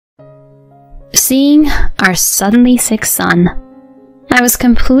Seeing our suddenly sick son, I was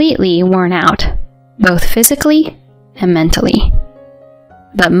completely worn out, both physically and mentally.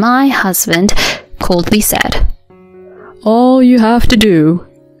 But my husband coldly said, "All you have to do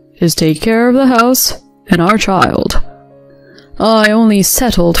is take care of the house and our child. I only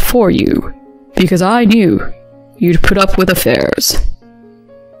settled for you because I knew you'd put up with affairs."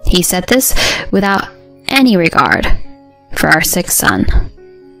 He said this without any regard for our sick son.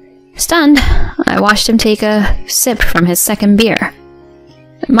 Stunned, I watched him take a sip from his second beer.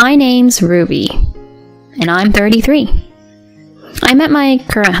 My name's Ruby, and I'm 33. I met my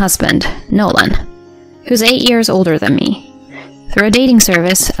current husband, Nolan, who's 8 years older than me, through a dating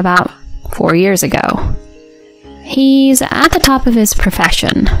service about 4 years ago. He's at the top of his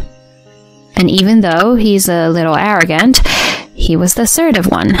profession, and even though he's a little arrogant, he was the assertive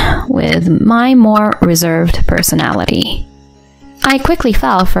one, with my more reserved personality. I quickly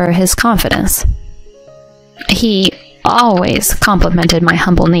fell for his confidence. He always complimented my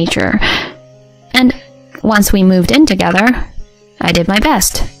humble nature, and once we moved in together, I did my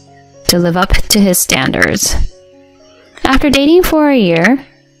best to live up to his standards. After dating for a year,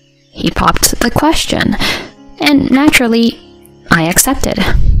 he popped the question, and naturally, I accepted.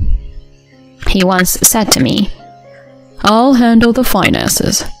 He once said to me, "I'll handle the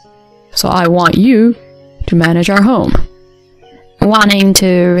finances, so I want you to manage our home." Wanting to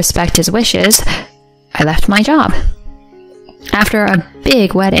respect his wishes, I left my job. After a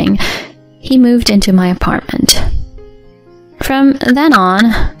big wedding, he moved into my apartment. From then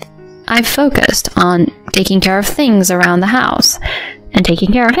on, I've focused on taking care of things around the house and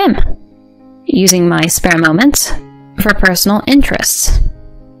taking care of him, using my spare moments for personal interests.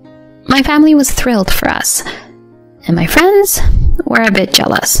 My family was thrilled for us, and my friends were a bit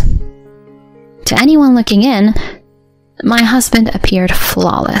jealous. To anyone looking in, my husband appeared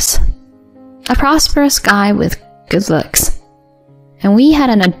flawless, a prosperous guy with good looks, and we had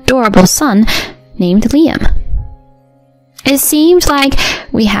an adorable son named Liam. It seemed like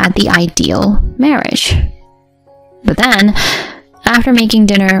we had the ideal marriage. But then, after making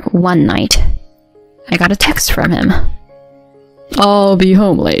dinner one night, I got a text from him. "I'll be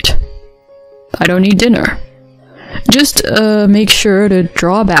home late. I don't need dinner. Just make sure to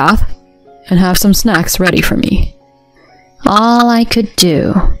draw a bath and have some snacks ready for me." All I could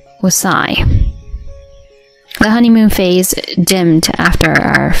do was sigh. The honeymoon phase dimmed after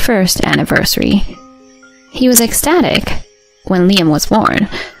our first anniversary. He was ecstatic when Liam was born,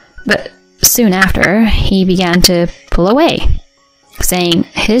 but soon after, he began to pull away, saying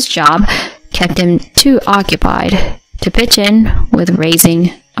his job kept him too occupied to pitch in with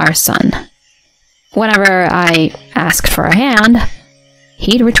raising our son. Whenever I asked for a hand,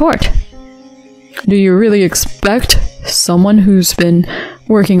 he'd retort, "Do you really expect someone who's been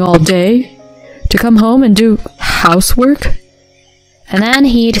working all day to come home and do housework?" And then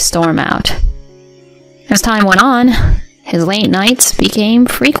he'd storm out. As time went on, his late nights became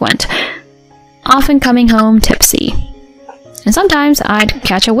frequent, often coming home tipsy. And sometimes I'd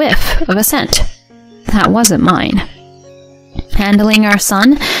catch a whiff of a scent that wasn't mine. Handling our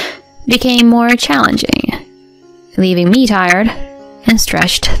son became more challenging, leaving me tired and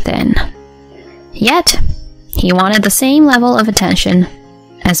stretched thin. Yet, he wanted the same level of attention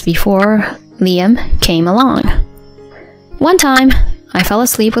as before Liam came along. One time, I fell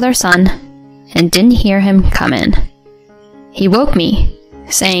asleep with our son and didn't hear him come in. He woke me,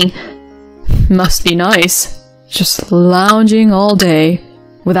 saying, "Must be nice, just lounging all day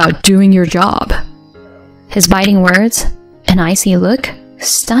without doing your job." His biting words and icy look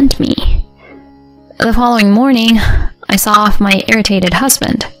stunned me. The following morning, I saw off my irritated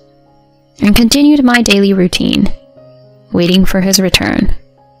husband and continued my daily routine, waiting for his return.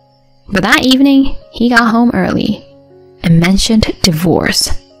 But that evening, he got home early and mentioned divorce.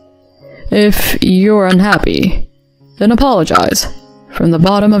 "If you're unhappy, then apologize from the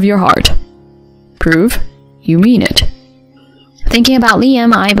bottom of your heart. Prove you mean it." Thinking about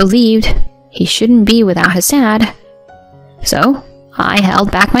Liam, I believed he shouldn't be without his dad. So, I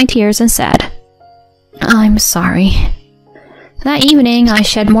held back my tears and said, "I'm sorry." That evening, I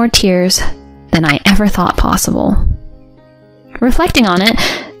shed more tears than I ever thought possible. Reflecting on it,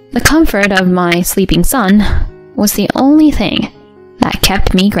 the comfort of my sleeping son was the only thing that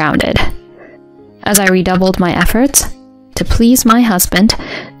kept me grounded. As I redoubled my efforts to please my husband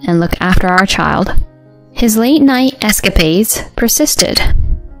and look after our child, his late-night escapades persisted.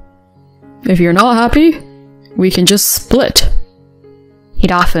 "If you're not happy, we can just split,"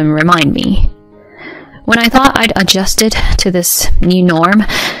 he'd often remind me. When I thought I'd adjusted to this new norm,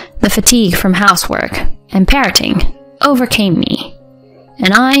 the fatigue from housework and parenting overcame me,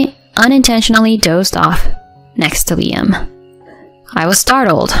 and I unintentionally dozed off next to Liam. I was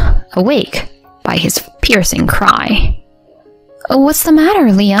startled, awake, by his piercing cry. "What's the matter,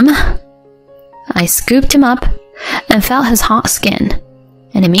 Liam?" I scooped him up and felt his hot skin,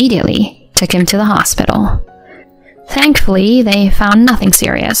 and immediately took him to the hospital. Thankfully, they found nothing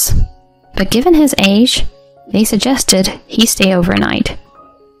serious, but given his age, they suggested he stay overnight.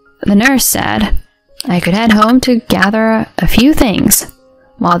 The nurse said I could head home to gather a few things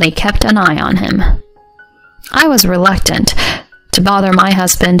while they kept an eye on him. I was reluctant to bother my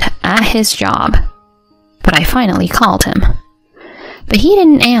husband at his job, but I finally called him. But he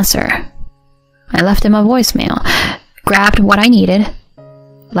didn't answer. I left him a voicemail, grabbed what I needed,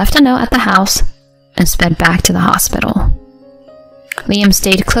 left a note at the house, and sped back to the hospital. Liam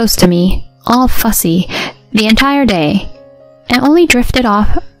stayed close to me, all fussy, the entire day, and only drifted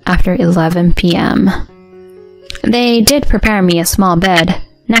off after 11 p.m. They did prepare me a small bed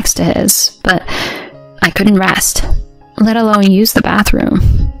next to his, but I couldn't rest, let alone use the bathroom.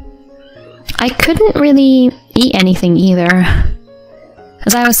 I couldn't really eat anything either.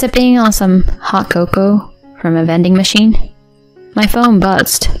 As I was sipping on some hot cocoa from a vending machine, my phone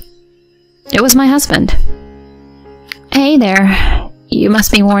buzzed. It was my husband. "Hey there, you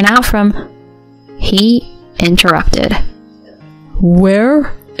must be worn out from..." He interrupted.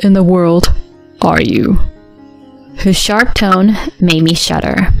 "Where in the world are you?" His sharp tone made me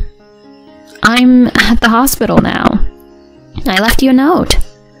shudder. "I'm at the hospital now. I left you a note.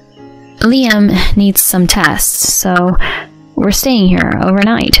 Liam needs some tests, so we're staying here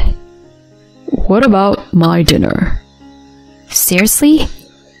overnight." "What about my dinner?" "Seriously?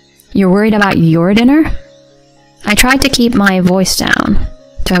 You're worried about your dinner?" I tried to keep my voice down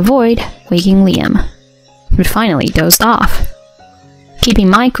to avoid waking Liam, but finally dozed off. Keeping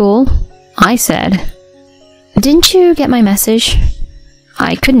my cool, I said, "Didn't you get my message?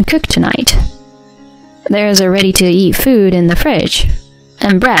 I couldn't cook tonight. There's a ready-to-eat food in the fridge,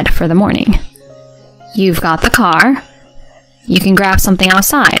 and bread for the morning. You've got the car. You can grab something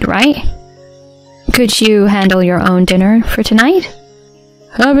outside, right? Could you handle your own dinner for tonight?"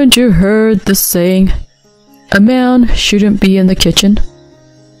 "Haven't you heard the saying, a man shouldn't be in the kitchen?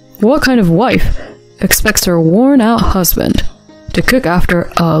 What kind of wife expects her worn-out husband to cook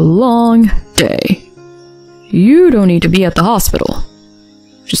after a long day? You don't need to be at the hospital.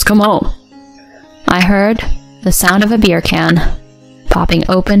 Just come home." I heard the sound of a beer can popping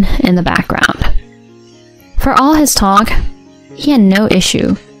open in the background. For all his talk, he had no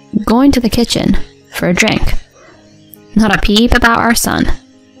issue going to the kitchen for a drink. Not a peep about our son,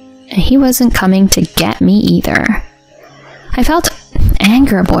 and he wasn't coming to get me either. I felt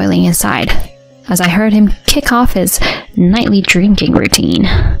anger boiling inside as I heard him kick off his nightly drinking routine.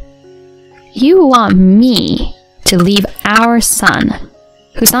 You want me to leave our son,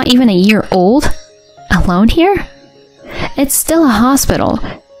 who's not even a year old, alone here? It's still a hospital,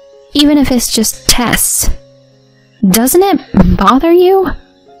 even if it's just tests. Doesn't it bother you?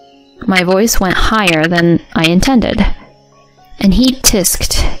 My voice went higher than I intended, and he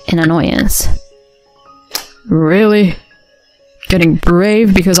tisked in annoyance. "Really? Getting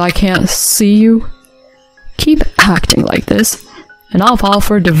brave because I can't see you? Keep acting like this, and I'll file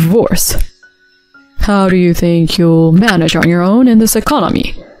for divorce. How do you think you'll manage on your own in this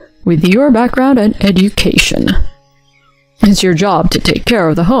economy, with your background and education? It's your job to take care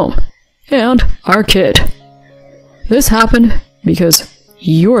of the home, and our kid. This happened because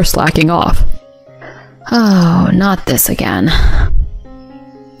you're slacking off." Oh, not this again.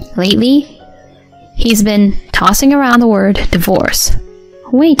 Lately, he's been tossing around the word divorce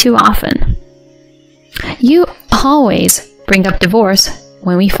way too often. You always bring up divorce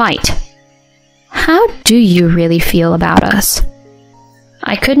when we fight. How do you really feel about us?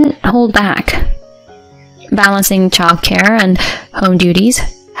 I couldn't hold back. Balancing childcare and home duties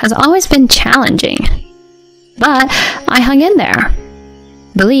has always been challenging, but I hung in there,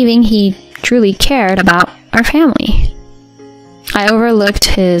 believing he truly cared about our family. I overlooked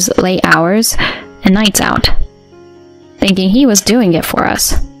his late hours and nights out, thinking he was doing it for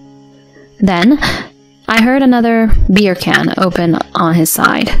us. Then, I heard another beer can open on his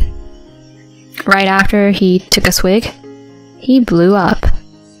side. Right after he took a swig, he blew up.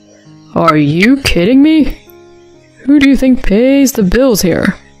 "Are you kidding me? Who do you think pays the bills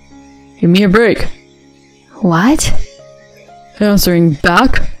here? Give me a break." What? Answering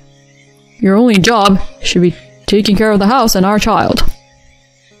back? Your only job should be taking care of the house and our child.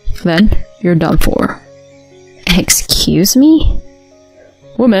 Then you're done for. Excuse me?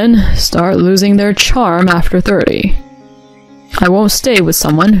 Women start losing their charm after 30. I won't stay with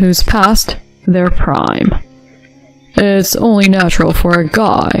someone who's past their prime. It's only natural for a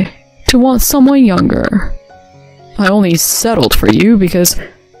guy to want someone younger. I only settled for you because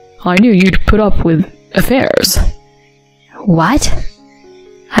I knew you'd put up with affairs. What?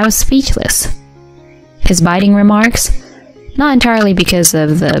 I was speechless. His biting remarks, not entirely because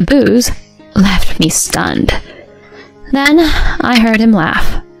of the booze, left me stunned. Then I heard him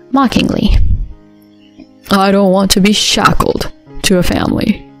laugh, mockingly. I don't want to be shackled to a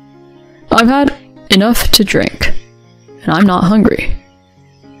family. I've had enough to drink, and I'm not hungry.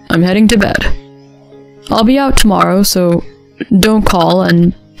 I'm heading to bed. I'll be out tomorrow, so don't call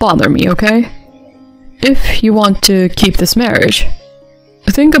and bother me, okay? If you want to keep this marriage,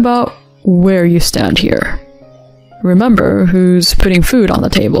 think about where you stand here. Remember who's putting food on the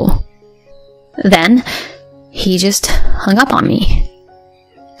table. Then he just hung up on me.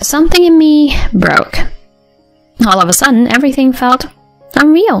 Something in me broke. All of a sudden, everything felt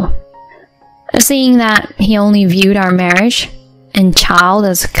unreal. Seeing that he only viewed our marriage and child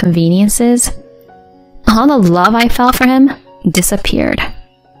as conveniences, all the love I felt for him disappeared.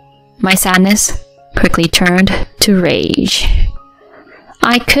 My sadness quickly turned to rage.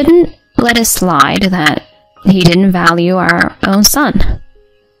 I couldn't let it slide that he didn't value our own son.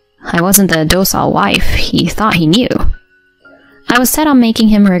 I wasn't the docile wife he thought he knew. I was set on making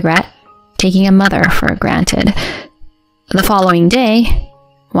him regret taking a mother for granted. The following day,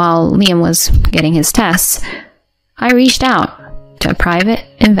 while Liam was getting his tests, I reached out to a private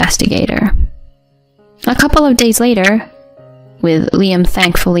investigator. A couple of days later, with Liam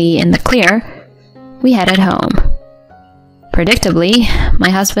thankfully in the clear, we headed home. Predictably, my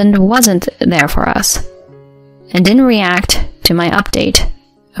husband wasn't there for us, and didn't react to my update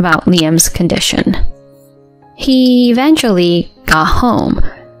about Liam's condition. He eventually got home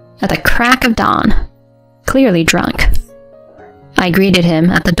at the crack of dawn, clearly drunk. I greeted him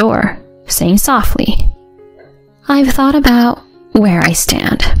at the door, saying softly, "I've thought about where I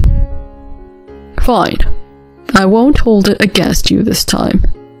stand." Fine. I won't hold it against you this time.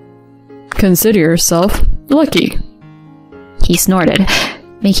 Consider yourself lucky. He snorted,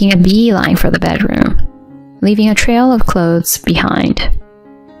 making a beeline for the bedroom, leaving a trail of clothes behind.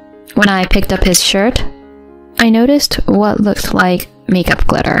 When I picked up his shirt, I noticed what looked like makeup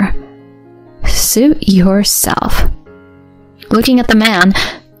glitter. Suit yourself. Looking at the man,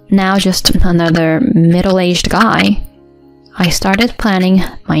 now just another middle-aged guy, I started planning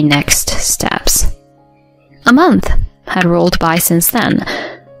my next steps. A month had rolled by since then.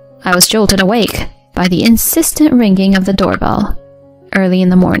 I was jolted awake by the insistent ringing of the doorbell early in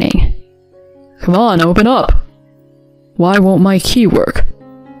the morning. Come on, open up. Why won't my key work?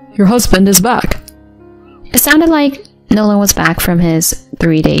 Your husband is back. It sounded like Nolan was back from his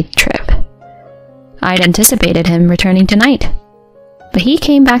 3-day trip. I'd anticipated him returning tonight, but he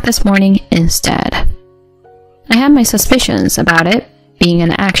came back this morning instead. I had my suspicions about it being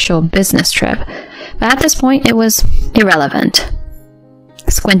an actual business trip, but at this point it was irrelevant.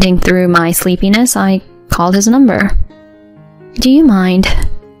 Squinting through my sleepiness, I called his number. "Do you mind?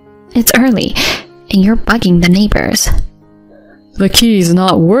 It's early, and you're bugging the neighbors." The key's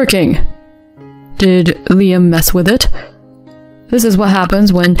not working. Did Liam mess with it? This is what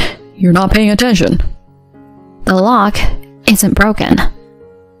happens when you're not paying attention. The lock isn't broken.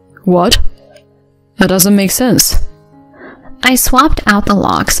 What? That doesn't make sense. I swapped out the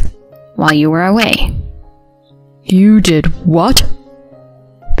locks while you were away. You did what?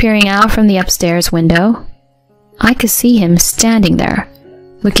 Peering out from the upstairs window, I could see him standing there,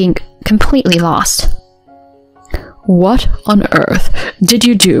 looking completely lost. What on earth did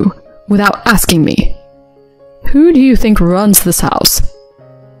you do without asking me? Who do you think runs this house?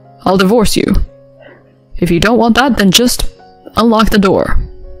 I'll divorce you. If you don't want that, then just unlock the door.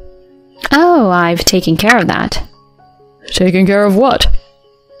 Oh, I've taken care of that. Taken care of what?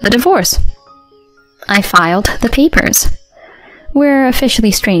 The divorce. I filed the papers. We're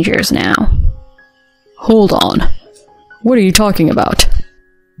officially strangers now. Hold on. What are you talking about?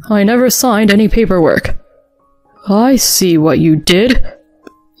 I never signed any paperwork. I see what you did.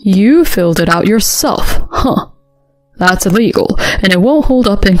 You filled it out yourself, huh? That's illegal, and it won't hold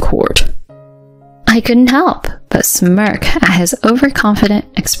up in court. I couldn't help but smirk at his overconfident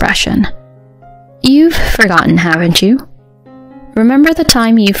expression. You've forgotten, haven't you? Remember the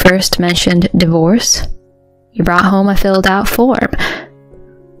time you first mentioned divorce? You brought home a filled-out form.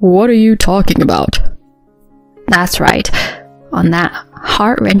 What are you talking about? That's right. On that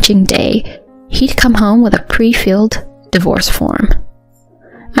heart-wrenching day, he'd come home with a pre-filled divorce form.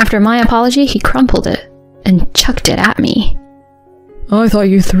 After my apology, he crumpled it and chucked it at me. I thought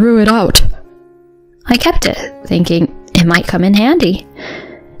you threw it out. I kept it, thinking it might come in handy.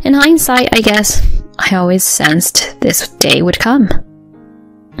 In hindsight, I guess I always sensed this day would come.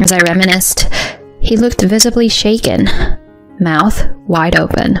 As I reminisced, he looked visibly shaken, mouth wide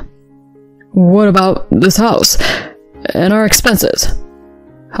open. What about this house? And our expenses?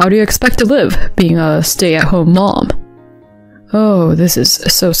 How do you expect to live, being a stay-at-home mom? Oh, this is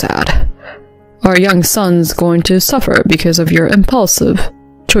so sad. Our young son's going to suffer because of your impulsive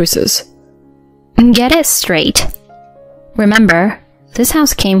choices. Get it straight. Remember, this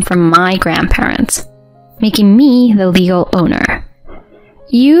house came from my grandparents, making me the legal owner.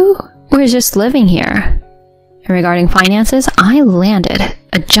 You were just living here. And regarding finances, I landed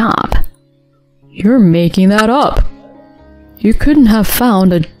a job. You're making that up. You couldn't have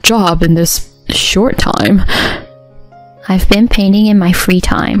found a job in this short time. I've been painting in my free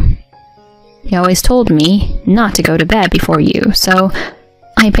time. You always told me not to go to bed before you, so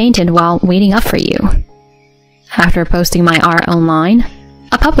I painted while waiting up for you. After posting my art online,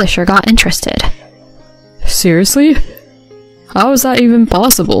 a publisher got interested. Seriously? How is that even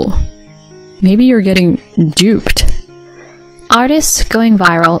possible? Maybe you're getting duped. Artists going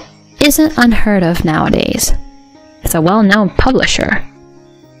viral isn't unheard of nowadays. It's a well-known publisher.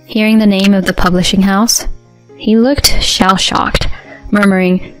 Hearing the name of the publishing house, he looked shell-shocked,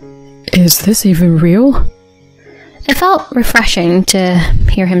 murmuring, "Is this even real?" It felt refreshing to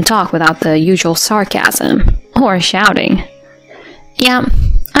hear him talk without the usual sarcasm or shouting. Yeah,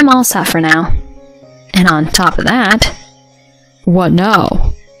 I'm all set for now. And on top of that... What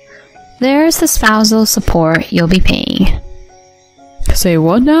now? There's the spousal support you'll be paying. Say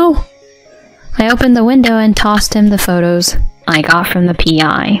what now? I opened the window and tossed him the photos I got from the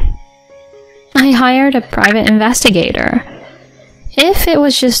PI. I hired a private investigator. If it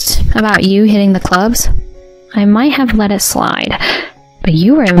was just about you hitting the clubs, I might have let it slide, but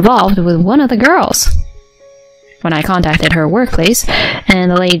you were involved with one of the girls. When I contacted her workplace and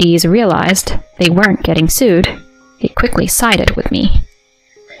the ladies realized they weren't getting sued, they quickly sided with me.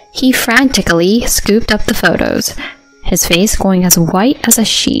 He frantically scooped up the photos, his face going as white as a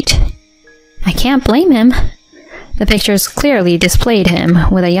sheet. I can't blame him. The pictures clearly displayed him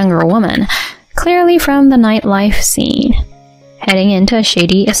with a younger woman, clearly from the nightlife scene, heading into a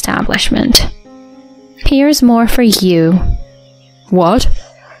shady establishment. Here's more for you. What?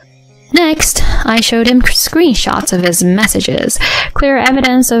 Next, I showed him screenshots of his messages, clear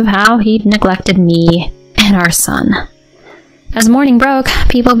evidence of how he'd neglected me and our son. As morning broke,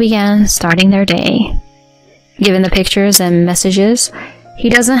 people began starting their day. Given the pictures and messages, he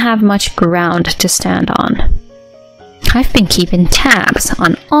doesn't have much ground to stand on. I've been keeping tabs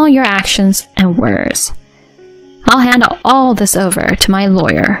on all your actions and words. I'll hand all this over to my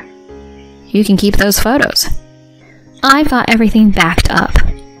lawyer. You can keep those photos. I've got everything backed up.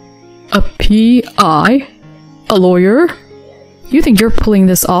 A PI? A lawyer? You think you're pulling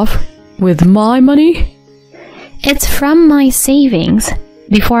this off with my money? It's from my savings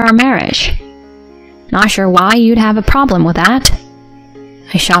before our marriage. Not sure why you'd have a problem with that.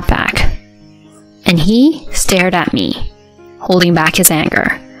 I shot back, and he stared at me, holding back his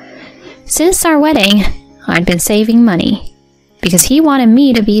anger. Since our wedding, I'd been saving money, because he wanted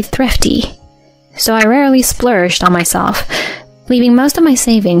me to be thrifty, so I rarely splurged on myself, leaving most of my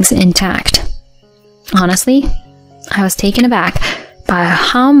savings intact. Honestly, I was taken aback by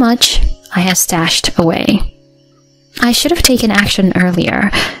how much I had stashed away. I should have taken action earlier.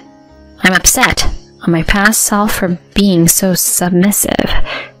 I'm upset on my past self for being so submissive.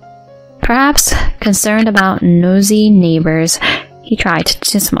 Perhaps concerned about nosy neighbors, he tried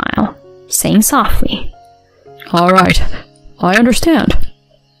to smile, saying softly, "All right, I understand.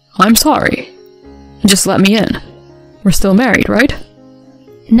 I'm sorry. Just let me in. We're still married, right?"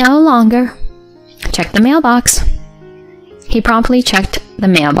 "No longer. Check the mailbox." He promptly checked the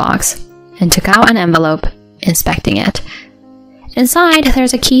mailbox and took out an envelope, inspecting it. Inside,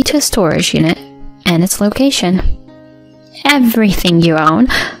 there's a key to a storage unit and its location. Everything you own,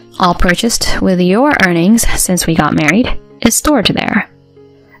 all purchased with your earnings since we got married, is stored there.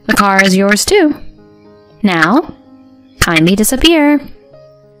 The car is yours too. Now, kindly disappear.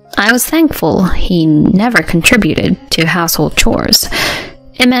 I was thankful he never contributed to household chores.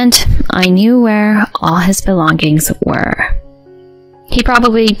 It meant I knew where all his belongings were. He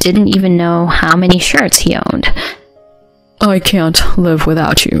probably didn't even know how many shirts he owned. "I can't live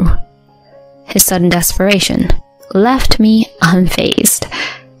without you." His sudden desperation left me unfazed.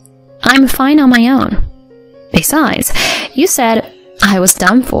 I'm fine on my own. Besides, you said I was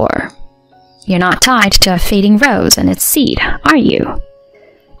done for. You're not tied to a fading rose and its seed, are you?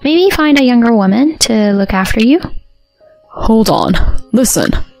 Maybe find a younger woman to look after you? Hold on.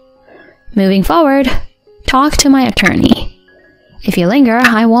 Listen. Moving forward, talk to my attorney. If you linger,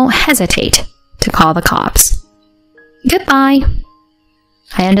 I won't hesitate to call the cops. Goodbye.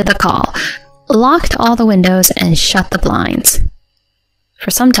 I ended the call, locked all the windows, and shut the blinds.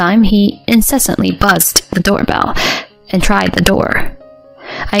 For some time, he incessantly buzzed the doorbell and tried the door.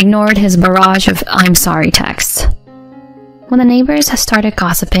 I ignored his barrage of "I'm sorry" texts. When the neighbors started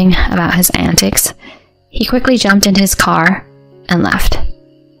gossiping about his antics, he quickly jumped into his car and left.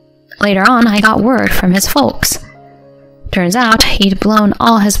 Later on, I got word from his folks. Turns out he'd blown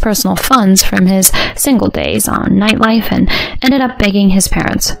all his personal funds from his single days on nightlife and ended up begging his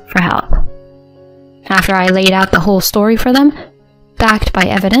parents for help. After I laid out the whole story for them, backed by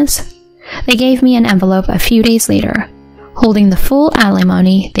evidence, they gave me an envelope a few days later, holding the full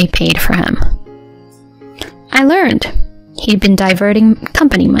alimony they paid for him. I learned he'd been diverting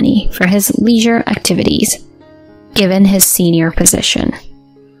company money for his leisure activities, given his senior position.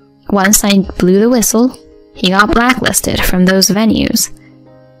 Once I blew the whistle, he got blacklisted from those venues.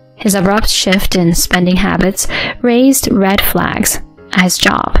 His abrupt shift in spending habits raised red flags at his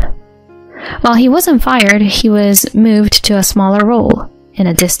job. While he wasn't fired, he was moved to a smaller role in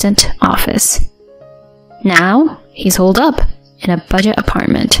a distant office. Now, he's holed up in a budget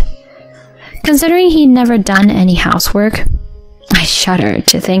apartment. Considering he'd never done any housework, I shuddered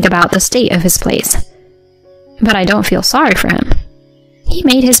to think about the state of his place. But I don't feel sorry for him. He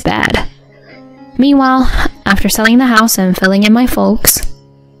made his bed. Meanwhile, after selling the house and filling in my folks,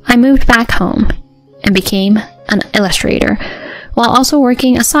 I moved back home and became an illustrator while also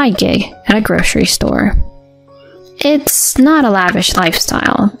working a side gig at a grocery store. It's not a lavish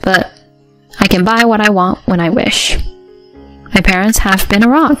lifestyle, but I can buy what I want when I wish. My parents have been a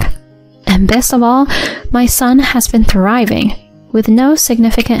rock, and best of all, my son has been thriving with no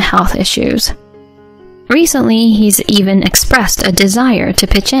significant health issues. Recently, he's even expressed a desire to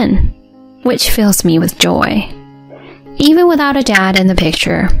pitch in, which fills me with joy. Even without a dad in the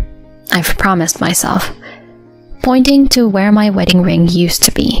picture, I've promised myself, pointing to where my wedding ring used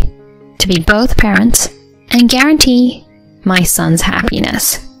to be both parents and guarantee my son's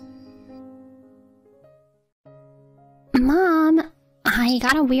happiness. Mom, I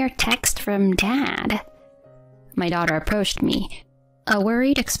got a weird text from Dad. My daughter approached me, a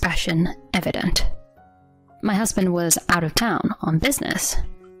worried expression evident. My husband was out of town on business,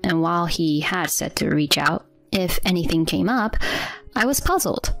 and while he had said to reach out if anything came up, I was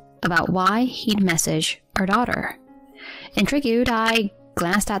puzzled about why he'd message our daughter. Intrigued, I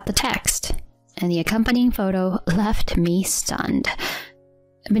glanced at the text, and the accompanying photo left me stunned.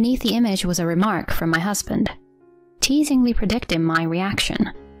 Beneath the image was a remark from my husband, teasingly predicting my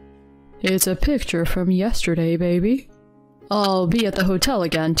reaction. "It's a picture from yesterday, baby. I'll be at the hotel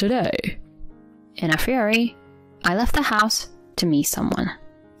again today." In a fury, I left the house to meet someone.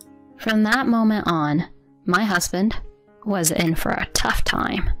 From that moment on, my husband was in for a tough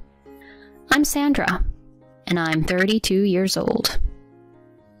time. I'm Sandra, and I'm 32 years old.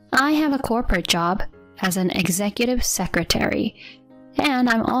 I have a corporate job as an executive secretary, and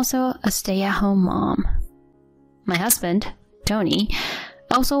I'm also a stay-at-home mom. My husband, Tony,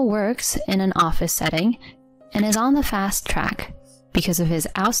 also works in an office setting and is on the fast track because of his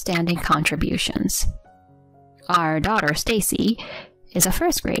outstanding contributions. Our daughter, Stacy, is a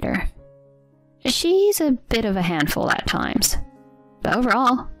first grader. She's a bit of a handful at times, but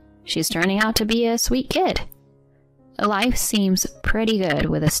overall, she's turning out to be a sweet kid. Life seems pretty good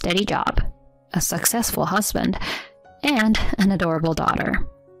with a steady job, a successful husband, and an adorable daughter.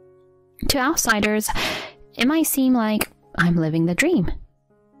 To outsiders, it might seem like I'm living the dream.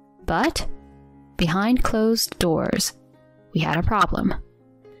 But behind closed doors, we had a problem.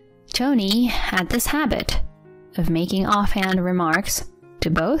 Tony had this habit of making offhand remarks to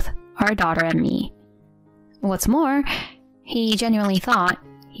both our daughter and me. What's more, he genuinely thought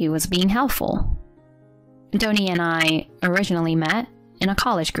he was being helpful. Tony and I originally met in a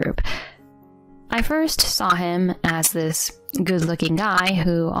college group. I first saw him as this good-looking guy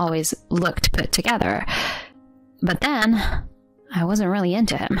who always looked put together. But then, I wasn't really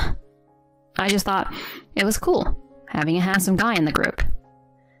into him. I just thought it was cool having a handsome guy in the group.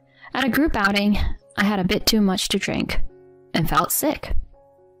 At a group outing, I had a bit too much to drink and felt sick.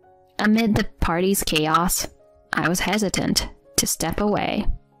 Amid the party's chaos, I was hesitant to step away.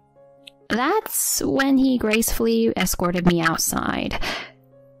 That's when he gracefully escorted me outside.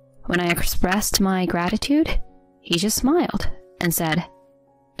 When I expressed my gratitude, he just smiled and said,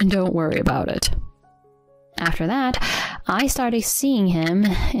 "Don't worry about it." After that, I started seeing him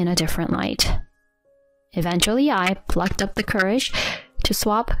in a different light. Eventually, I plucked up the courage to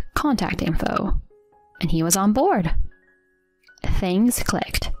swap contact info, and he was on board. Things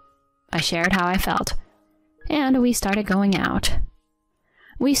clicked. I shared how I felt, and we started going out.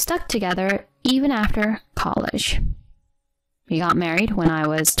 We stuck together even after college. We got married when I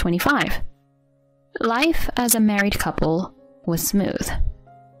was 25. Life as a married couple was smooth,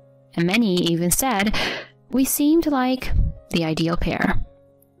 and many even said we seemed like the ideal pair.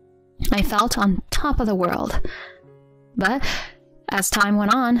 I felt on top of the world, but as time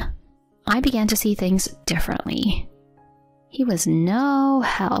went on, I began to see things differently. He was no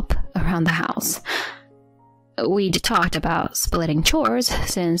help around the house. We'd talked about splitting chores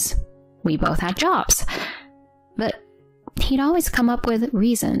since we both had jobs, but he'd always come up with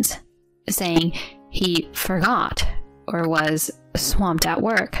reasons, saying he forgot or was swamped at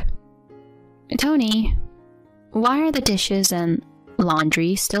work. Tony, why are the dishes and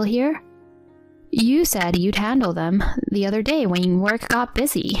laundry still here? You said you'd handle them the other day when work got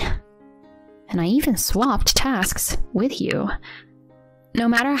busy. And I even swapped tasks with you. No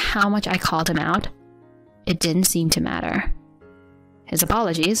matter how much I called him out, it didn't seem to matter. His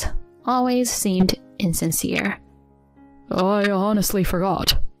apologies always seemed insincere. I honestly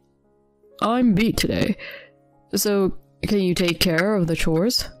forgot. I'm beat today, so can you take care of the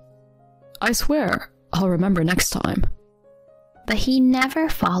chores? I swear I'll remember next time. But he never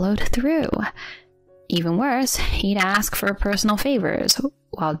followed through. Even worse, he'd ask for personal favors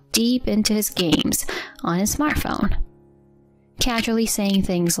while deep into his games on his smartphone, casually saying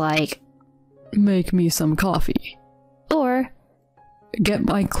things like, "Make me some coffee," or "Get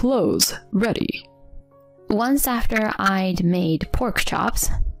my clothes ready." Once after I'd made pork chops,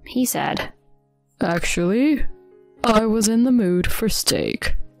 he said, "Actually, I was in the mood for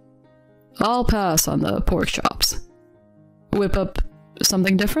steak. I'll pass on the pork chops. Whip up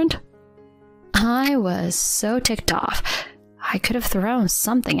something different?" I was so ticked off, I could have thrown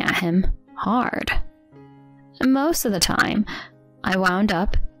something at him hard. Most of the time, I wound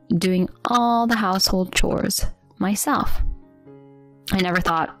up doing all the household chores myself. I never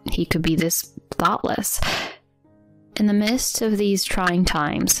thought he could be this thoughtless. In the midst of these trying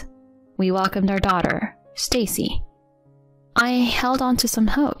times, we welcomed our daughter, Stacy. I held on to some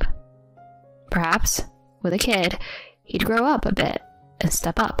hope. Perhaps, with a kid, he'd grow up a bit and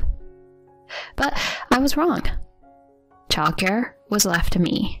step up. But I was wrong. Childcare was left to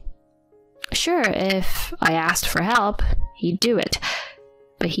me. Sure, if I asked for help, he'd do it,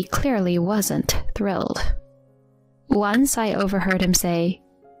 but he clearly wasn't thrilled. Once I overheard him say,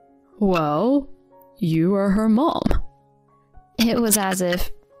 "Well, you are her mom." It was as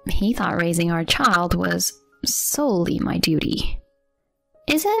if he thought raising our child was solely my duty.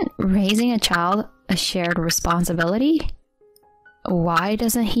 Isn't raising a child a shared responsibility? Why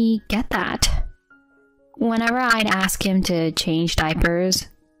doesn't he get that? Whenever I'd ask him to change diapers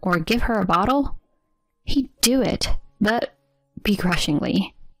or give her a bottle, he'd do it, but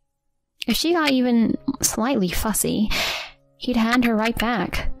begrudgingly. If she got even slightly fussy, he'd hand her right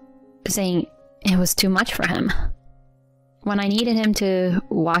back, saying it was too much for him. When I needed him to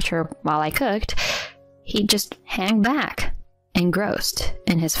watch her while I cooked, he'd just hang back, engrossed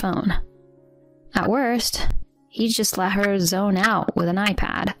in his phone. At worst, he'd just let her zone out with an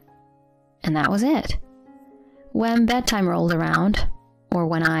iPad. And that was it. When bedtime rolled around, or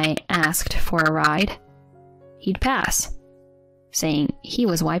when I asked for a ride, he'd pass, saying he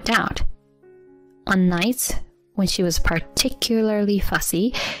was wiped out. On nights when she was particularly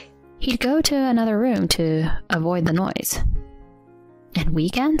fussy, he'd go to another room to avoid the noise. And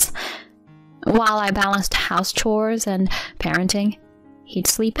weekends, while I balanced house chores and parenting, he'd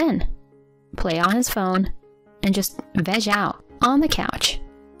sleep in, play on his phone, and just veg out on the couch,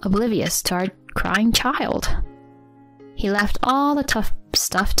 oblivious to our crying child. He left all the tough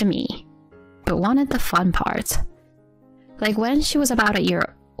stuff to me, but wanted the fun parts. Like when she was about a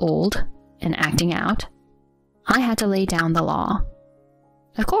year old and acting out, I had to lay down the law.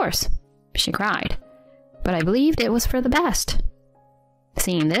 Of course, she cried, but I believed it was for the best.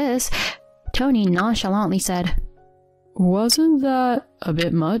 Seeing this, Tony nonchalantly said, "Wasn't that a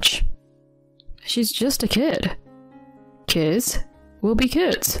bit much? She's just a kid. Kids will be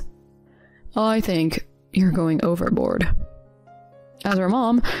kids. I think you're going overboard. As her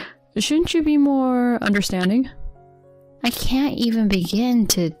mom, shouldn't you be more understanding?" I can't even begin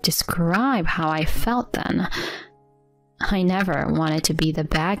to describe how I felt then. I never wanted to be the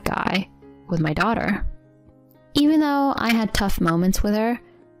bad guy with my daughter. Even though I had tough moments with her,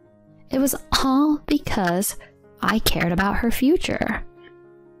 it was all because I cared about her future.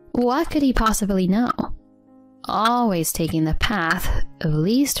 What could he possibly know? Always taking the path of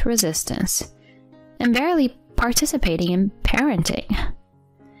least resistance and barely participating in parenting.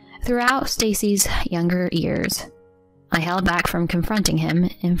 Throughout Stacy's younger years, I held back from confronting him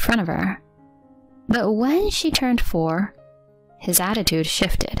in front of her. But when she turned 4, his attitude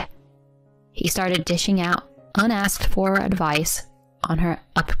shifted. He started dishing out unasked for advice on her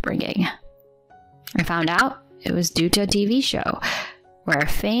upbringing. I found out it was due to a TV show where a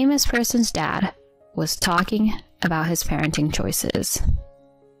famous person's dad was talking about his parenting choices.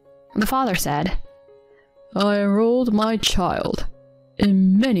 The father said, I enrolled my child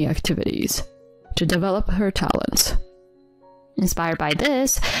in many activities to develop her talents. Inspired by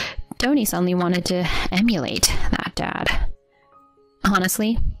this, Tony suddenly wanted to emulate that dad.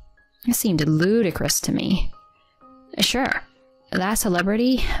 Honestly, it seemed ludicrous to me. Sure, that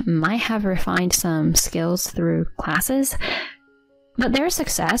celebrity might have refined some skills through classes, but their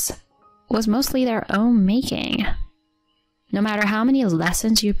success was mostly their own making. No matter how many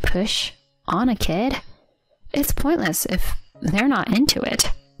lessons you push on a kid, it's pointless if they're not into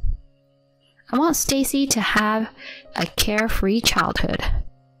it. I want Stacy to have a carefree childhood.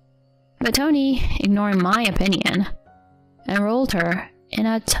 But Tony, ignoring my opinion, enrolled her in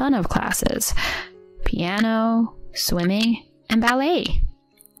a ton of classes: piano, swimming, and ballet.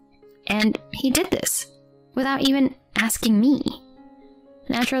 And he did this without even asking me.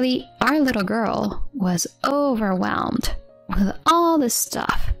 Naturally, our little girl was overwhelmed with all this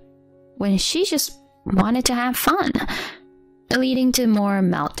stuff when she just wanted to have fun, leading to more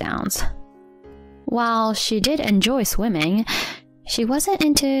meltdowns. While she did enjoy swimming, she wasn't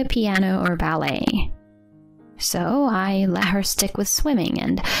into piano or ballet. So I let her stick with swimming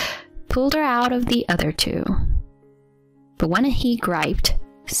and pulled her out of the other two. But when he griped,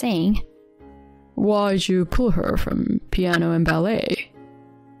 saying, Why'd you pull her from piano and ballet?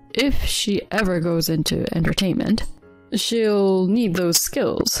 If she ever goes into entertainment, she'll need those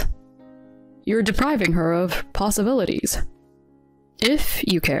skills. You're depriving her of possibilities. If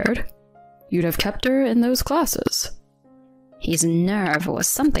you cared, you'd have kept her in those classes. His nerve was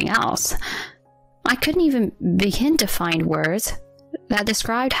something else. I couldn't even begin to find words that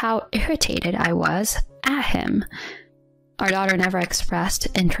described how irritated I was at him. Our daughter never expressed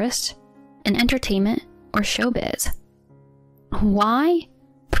interest in entertainment or showbiz. Why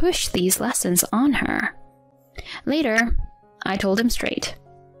push these lessons on her? Later, I told him straight.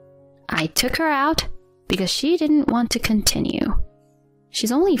 I took her out because she didn't want to continue.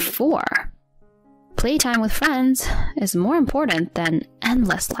 She's only 4. Playtime with friends is more important than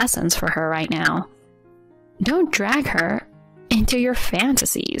endless lessons for her right now. Don't drag her into your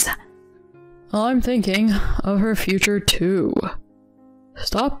fantasies. I'm thinking of her future too.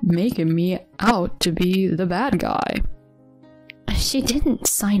 Stop making me out to be the bad guy. She didn't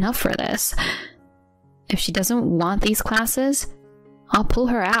sign up for this. If she doesn't want these classes, I'll pull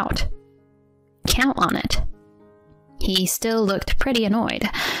her out. Count on it. He still looked pretty annoyed.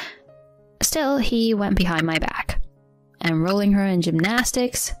 Still, he went behind my back, enrolling her in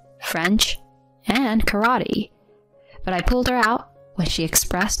gymnastics, French, and karate. But I pulled her out when she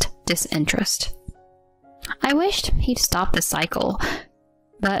expressed disinterest. I wished he'd stop the cycle,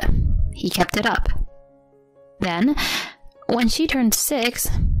 but he kept it up. Then, when she turned 6,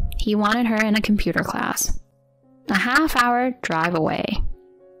 he wanted her in a computer class, a half-hour drive away.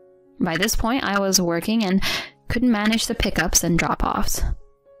 By this point, I was working and couldn't manage the pickups and drop-offs.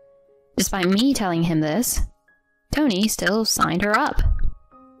 Despite me telling him this, Tony still signed her up.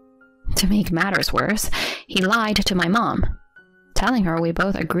 To make matters worse, he lied to my mom, telling her we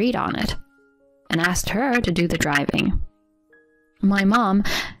both agreed on it, and asked her to do the driving. My mom,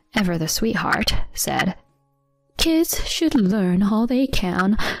 ever the sweetheart, said, "Kids should learn all they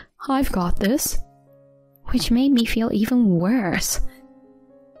can. I've got this." Which made me feel even worse.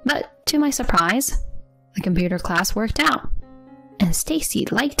 But to my surprise, the computer class worked out, and Stacy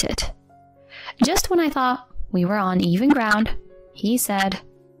liked it. Just when I thought we were on even ground, he said,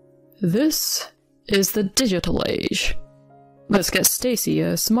 "This is the digital age. Let's get Stacy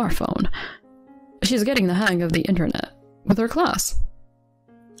a smartphone. She's getting the hang of the internet with her class."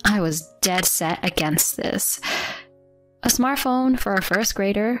 I was dead set against this. A smartphone for a first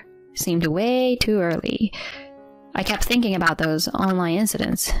grader seemed way too early. I kept thinking about those online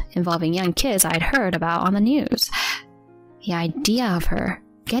incidents involving young kids I'd heard about on the news. The idea of her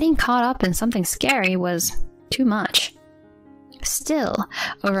getting caught up in something scary was too much. Still,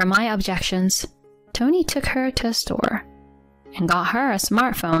 over my objections, Tony took her to a store and got her a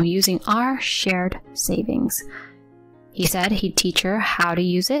smartphone using our shared savings. He said he'd teach her how to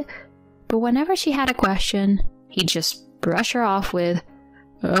use it, but whenever she had a question, he'd just brush her off with,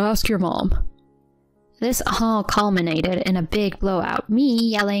 "Ask your mom." This all culminated in a big blowout, me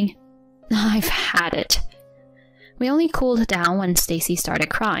yelling, "I've had it." We only cooled down when Stacy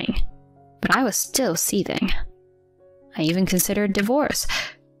started crying, but I was still seething. I even considered divorce,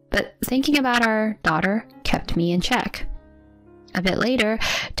 but thinking about our daughter kept me in check. A bit later,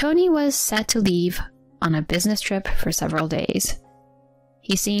 Tony was set to leave on a business trip for several days.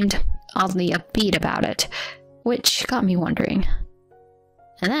 He seemed oddly upbeat about it, which got me wondering.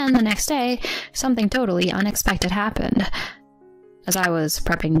 And then the next day, something totally unexpected happened. As I was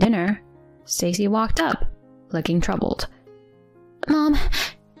prepping dinner, Stacy walked up, looking troubled. "Mom,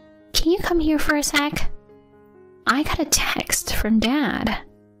 can you come here for a sec? I got a text from Dad."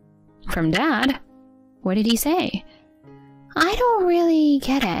 "From Dad? What did he say?" "I don't really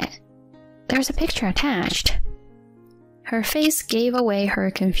get it. There's a picture attached." Her face gave away her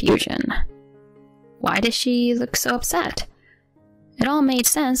confusion. Why did she look so upset? It all made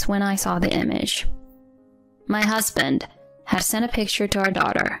sense when I saw the image. My husband had sent a picture to our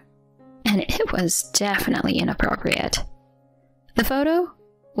daughter, and it was definitely inappropriate. The photo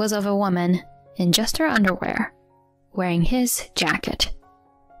was of a woman in just her underwear, wearing his jacket.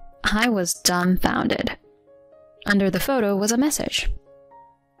 I was dumbfounded. Under the photo was a message.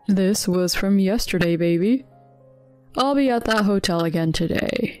 "This was from yesterday, baby. I'll be at that hotel again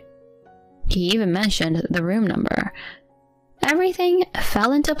today." He even mentioned the room number. Everything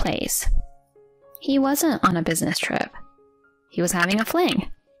fell into place. He wasn't on a business trip. He was having a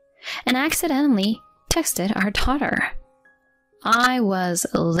fling, and accidentally texted our daughter. I was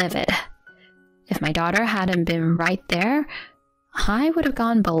livid. If my daughter hadn't been right there, I would have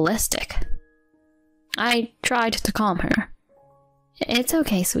gone ballistic. I tried to calm her. "It's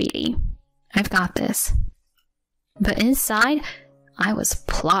okay, sweetie. I've got this." But inside, I was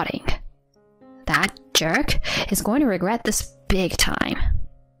plotting. That jerk is going to regret this big time.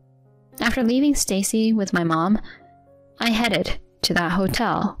 After leaving Stacy with my mom, I headed to that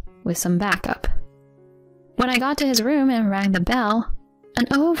hotel with some backup. When I got to his room and rang the bell, an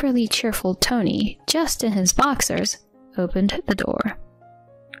overly cheerful Tony, just in his boxers, opened the door.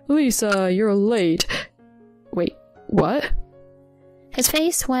 "Lisa, you're late." "Wait, what?" His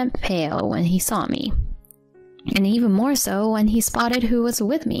face went pale when he saw me, and even more so when he spotted who was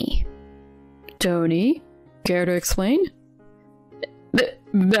with me. "Tony, care to explain?"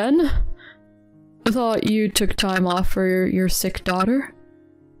 "Ben? I thought you took time off for your sick daughter."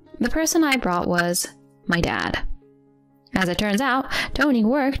 The person I brought was my dad. As it turns out, Tony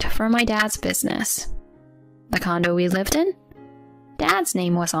worked for my dad's business. The condo we lived in? Dad's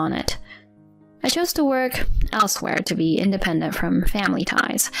name was on it. I chose to work elsewhere to be independent from family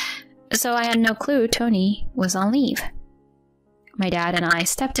ties, so I had no clue Tony was on leave. My dad and I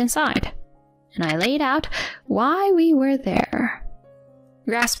stepped inside, and I laid out why we were there.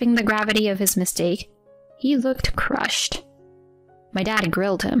 Grasping the gravity of his mistake, he looked crushed. My dad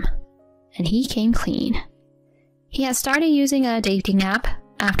grilled him, and he came clean. He had started using a dating app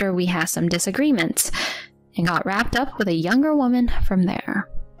after we had some disagreements, and got wrapped up with a younger woman from there.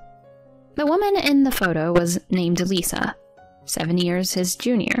 The woman in the photo was named Lisa, 7 years his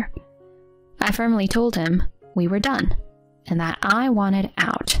junior. I firmly told him we were done, and that I wanted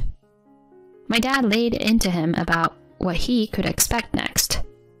out. My dad laid into him about what he could expect next.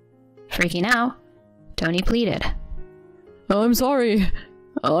 Freaking out, Tony pleaded. "I'm sorry.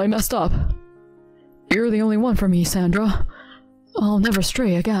 I messed up. You're the only one for me, Sandra. I'll never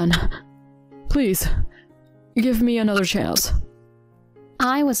stray again. Please, give me another chance."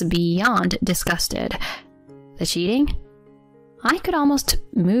 I was beyond disgusted. The cheating? I could almost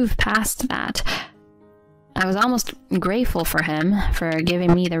move past that. I was almost grateful for him for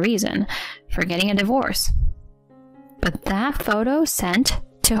giving me the reason for getting a divorce. But that photo sent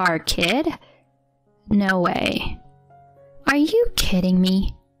to our kid? No way. Are you kidding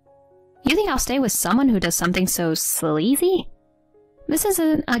me? You think I'll stay with someone who does something so sleazy? This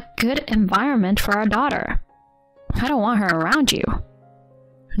isn't a good environment for our daughter. I don't want her around you.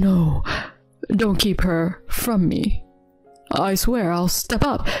 "No, don't keep her from me. I swear I'll step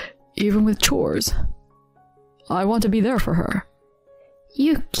up, even with chores. I want to be there for her."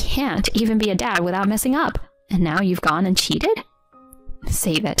 You can't even be a dad without messing up, and now you've gone and cheated?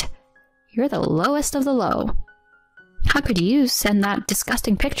 Save it. You're the lowest of the low. How could you send that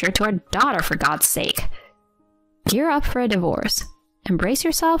disgusting picture to our daughter, for God's sake? Gear up for a divorce, and brace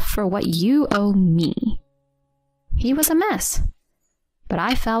yourself for what you owe me. He was a mess, but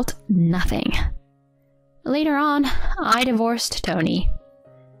I felt nothing. Later on, I divorced Tony,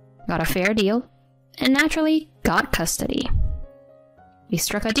 got a fair deal, and naturally got custody. We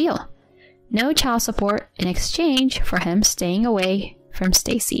struck a deal. No child support in exchange for him staying away from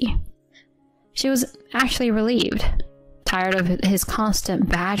Stacy. She was actually relieved, tired of his constant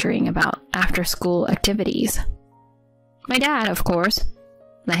badgering about after-school activities. My dad, of course,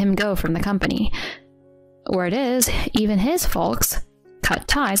 let him go from the company. Word is, even his folks cut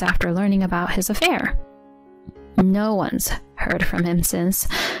ties after learning about his affair. No one's heard from him since.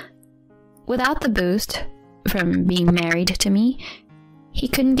 without the boost from being married to me, he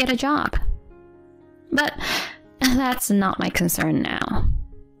couldn't get a job. But that's not my concern now.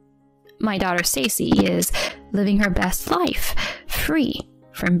 My daughter Stacy is living her best life, free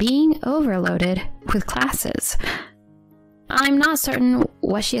from being overloaded with classes. I'm not certain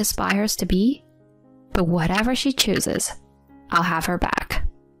what she aspires to be, but whatever she chooses, I'll have her back.